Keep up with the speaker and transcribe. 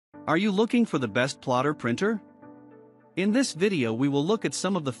Are you looking for the best plotter printer? In this video we will look at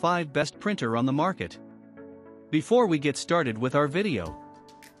some of the 5 best printer on the market. Before we get started with our video,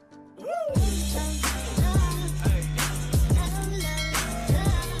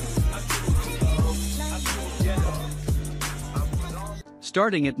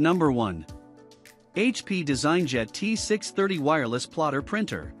 starting at number 1. HP DesignJet T630 Wireless Plotter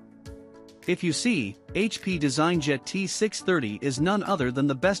Printer. If you see, HP DesignJet T630 is none other than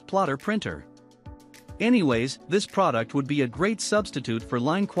the best plotter printer. Anyways, this product would be a great substitute for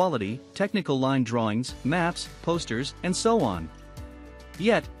line quality, technical line drawings, maps, posters, and so on.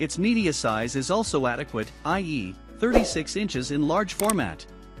 Yet, its media size is also adequate, i.e., 36 inches in large format.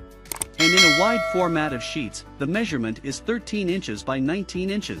 And in a wide format of sheets, the measurement is 13 inches by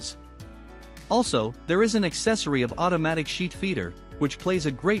 19 inches. Also, there is an accessory of automatic sheet feeder, which plays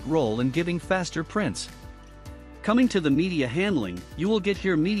a great role in giving faster prints. Coming to the media handling, you will get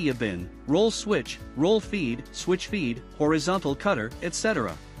here media bin, roll switch feed, horizontal cutter,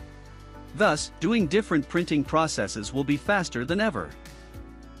 etc. Thus, doing different printing processes will be faster than ever.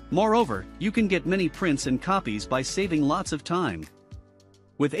 Moreover, you can get many prints and copies by saving lots of time.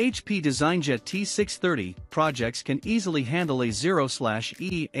 With HP DesignJet T630, projects can easily handle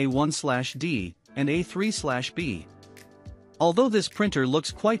A0/E, A1/D, and A3/B. Although this printer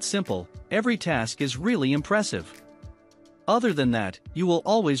looks quite simple, every task is really impressive. Other than that, you will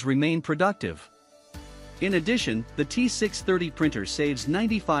always remain productive. In addition, the T630 printer saves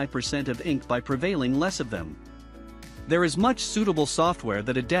 95% of ink by prevailing less of them. There is much suitable software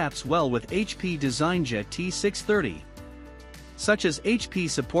that adapts well with HP DesignJet T630. Such as HP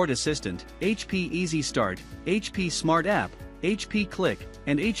Support Assistant, HP Easy Start, HP Smart App, HP Click,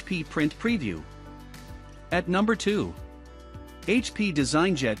 and HP Print Preview. At number 2. HP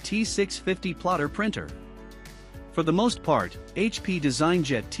DesignJet T650 Plotter Printer. For the most part, HP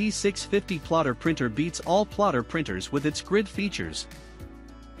DesignJet T650 Plotter Printer beats all plotter printers with its grid features.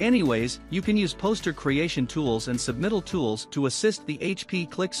 Anyways, you can use poster creation tools and submittal tools to assist the HP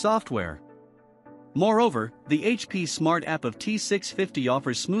Click software. Moreover, the HP Smart App of T650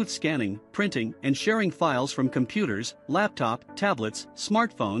 offers smooth scanning, printing, and sharing files from computers, laptop, tablets,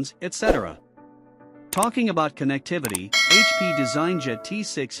 smartphones, etc. Talking about connectivity, HP DesignJet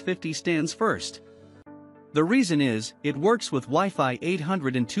T650 stands first. The reason is, it works with Wi-Fi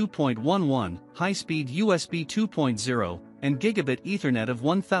 802.11, high-speed USB 2.0, and Gigabit Ethernet of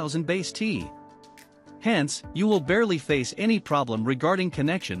 1000 base T. Hence, you will barely face any problem regarding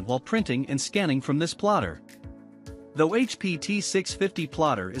connection while printing and scanning from this plotter. Though HP T650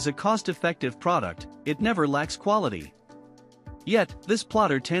 plotter is a cost-effective product, it never lacks quality. Yet, this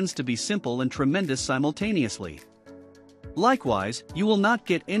plotter tends to be simple and tremendous simultaneously. Likewise, you will not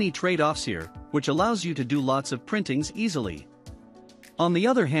get any trade-offs here, which allows you to do lots of printings easily. On the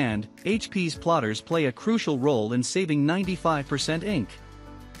other hand, HP's plotters play a crucial role in saving 95% ink.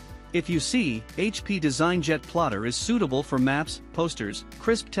 If you see, HP DesignJet plotter is suitable for maps, posters,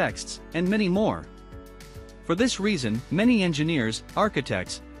 crisp texts, and many more. For this reason, many engineers,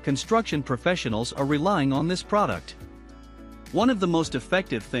 architects, construction professionals are relying on this product. One of the most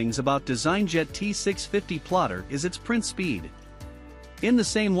effective things about DesignJet T650 plotter is its print speed. In the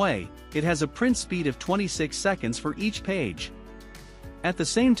same way, it has a print speed of 26 seconds for each page. At the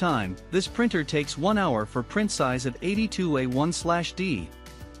same time, this printer takes 1 hour for print size of 82A1/D.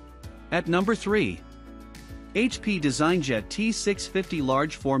 At number 3. HP DesignJet T650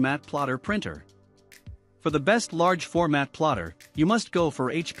 Large Format Plotter Printer. For the best large format plotter, you must go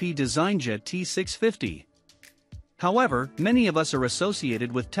for HP DesignJet T650. However, many of us are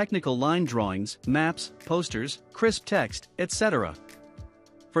associated with technical line drawings, maps, posters, crisp text, etc.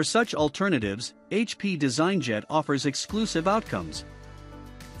 For such alternatives, HP DesignJet offers exclusive outcomes.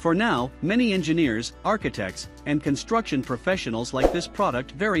 For now, many engineers, architects, and construction professionals like this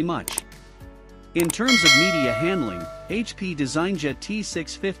product very much. In terms of media handling, HP DesignJet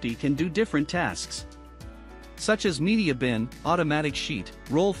T650 can do different tasks, such as media bin, automatic sheet,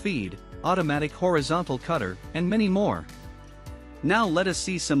 roll feed, automatic horizontal cutter, and many more. Now let us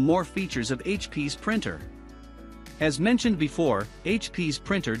see some more features of HP's printer. As mentioned before, HP's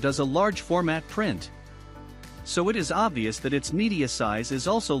printer does a large format print. So it is obvious that its media size is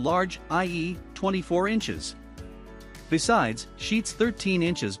also large, i.e., 24 inches. Besides, sheets 13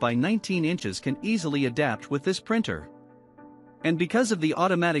 inches by 19 inches can easily adapt with this printer. And because of the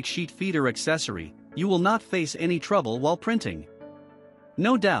automatic sheet feeder accessory, you will not face any trouble while printing.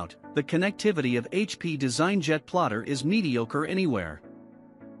 No doubt, the connectivity of HP DesignJet plotter is mediocre anywhere.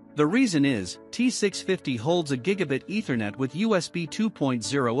 The reason is, T650 holds a Gigabit Ethernet with USB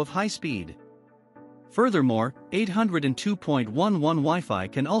 2.0 of high speed. Furthermore, 802.11 Wi-Fi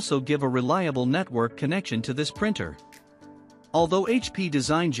can also give a reliable network connection to this printer. Although HP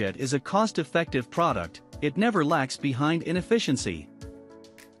DesignJet is a cost-effective product, it never lacks behind in efficiency.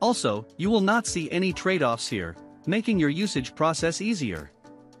 Also, you will not see any trade-offs here, making your usage process easier.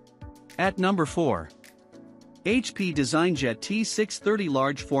 At number 4. HP DesignJet T630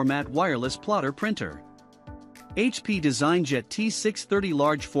 Large Format Wireless Plotter Printer. HP DesignJet T630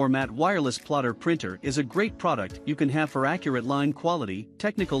 Large Format Wireless Plotter Printer is a great product you can have for accurate line quality,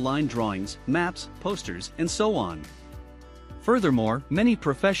 technical line drawings, maps, posters, and so on. Furthermore, many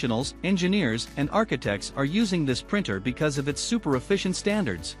professionals, engineers, and architects are using this printer because of its super efficient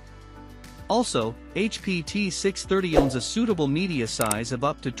standards. Also, HP T630 owns a suitable media size of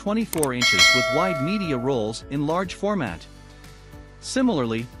up to 24 inches with wide media rolls in large format.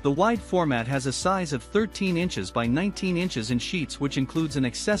 Similarly, the wide format has a size of 13 inches by 19 inches in sheets, which includes an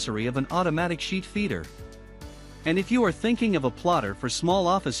accessory of an automatic sheet feeder. And if you are thinking of a plotter for small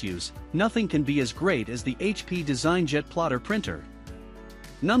office use, nothing can be as great as the HP DesignJet plotter printer.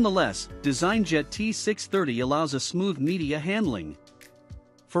 Nonetheless, DesignJet T630 allows a smooth media handling.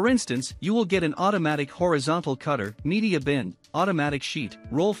 For instance, you will get an automatic horizontal cutter, media bin, automatic sheet,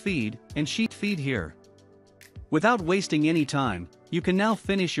 roll feed, and sheet feed here. Without wasting any time, you can now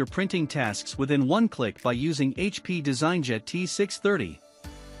finish your printing tasks within one click by using HP DesignJet T630.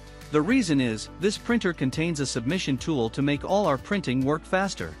 The reason is, this printer contains a submission tool to make all our printing work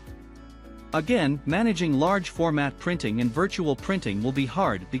faster. Again, managing large format printing and virtual printing will be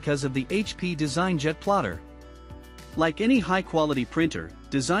hard because of the HP DesignJet plotter. Like any high-quality printer,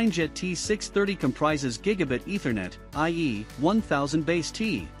 DesignJet T630 comprises Gigabit Ethernet, i.e., 1000 base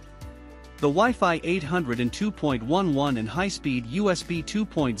T. The Wi-Fi 802.11 and high-speed USB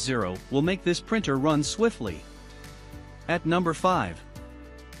 2.0 will make this printer run swiftly. At number 5.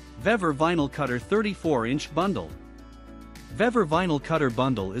 Vever Vinyl Cutter 34-inch Bundle. Vever Vinyl Cutter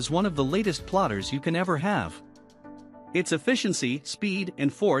Bundle is one of the latest plotters you can ever have. Its efficiency, speed,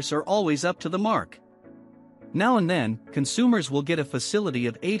 and force are always up to the mark. Now and then, consumers will get a facility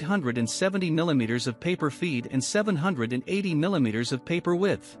of 870 mm of paper feed and 780 mm of paper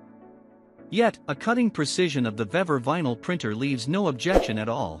width. Yet, a cutting precision of the Vever vinyl printer leaves no objection at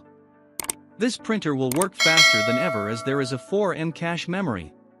all. This printer will work faster than ever as there is a 4M cache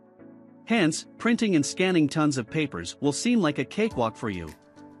memory. Hence, printing and scanning tons of papers will seem like a cakewalk for you.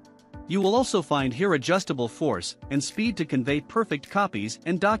 You will also find here adjustable force and speed to convey perfect copies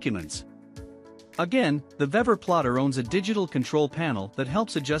and documents. Again, the Vever plotter owns a digital control panel that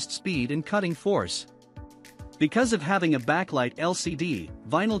helps adjust speed and cutting force. Because of having a backlight LCD,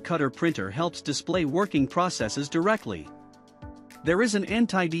 vinyl cutter printer helps display working processes directly. There is an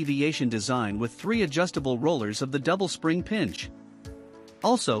anti-deviation design with 3 adjustable rollers of the double spring pinch.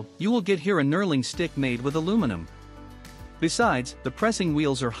 Also, you will get here a knurling stick made with aluminum. Besides, the pressing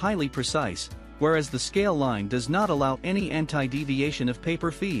wheels are highly precise, whereas the scale line does not allow any anti-deviation of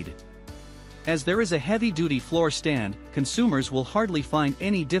paper feed. As there is a heavy-duty floor stand, consumers will hardly find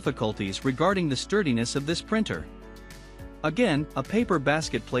any difficulties regarding the sturdiness of this printer. Again, a paper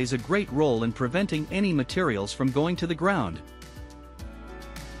basket plays a great role in preventing any materials from going to the ground.